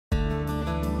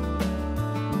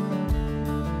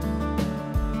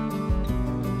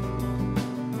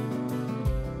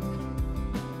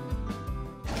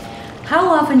how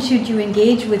often should you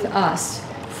engage with us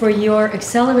for your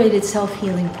accelerated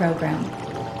self-healing program?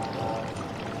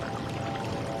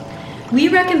 We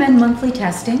recommend monthly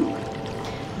testing.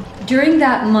 During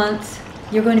that month,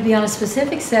 you're going to be on a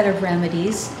specific set of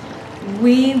remedies.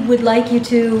 We would like you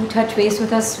to touch base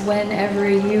with us whenever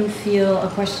you feel a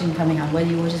question coming on.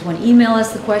 Whether you just want to email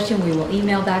us the question, we will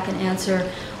email back an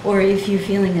answer. Or if you're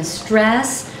feeling a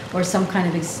stress or some kind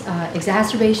of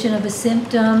exacerbation of a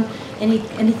symptom,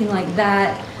 anything like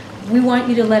that, we want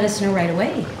you to let us know right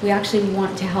away. We actually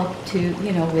want to help to,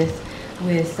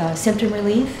 with symptom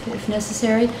relief if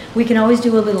necessary. We can always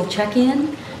do a little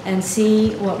check-in and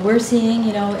see what we're seeing,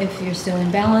 if you're still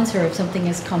in balance or if something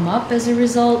has come up as a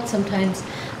result. Sometimes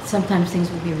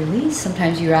things will be released.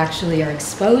 Sometimes you actually are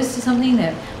exposed to something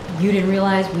that you didn't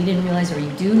realize, we didn't realize, or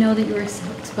you do know that you were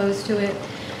exposed to it.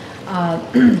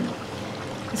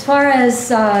 As far as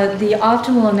the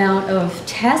optimal amount of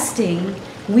testing,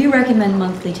 we recommend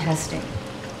monthly testing.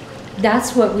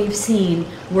 That's what we've seen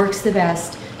works the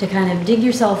best to kind of dig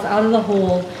yourself out of the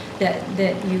hole that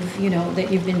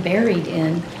you've been buried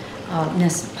in,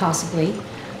 possibly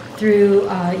through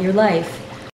your life.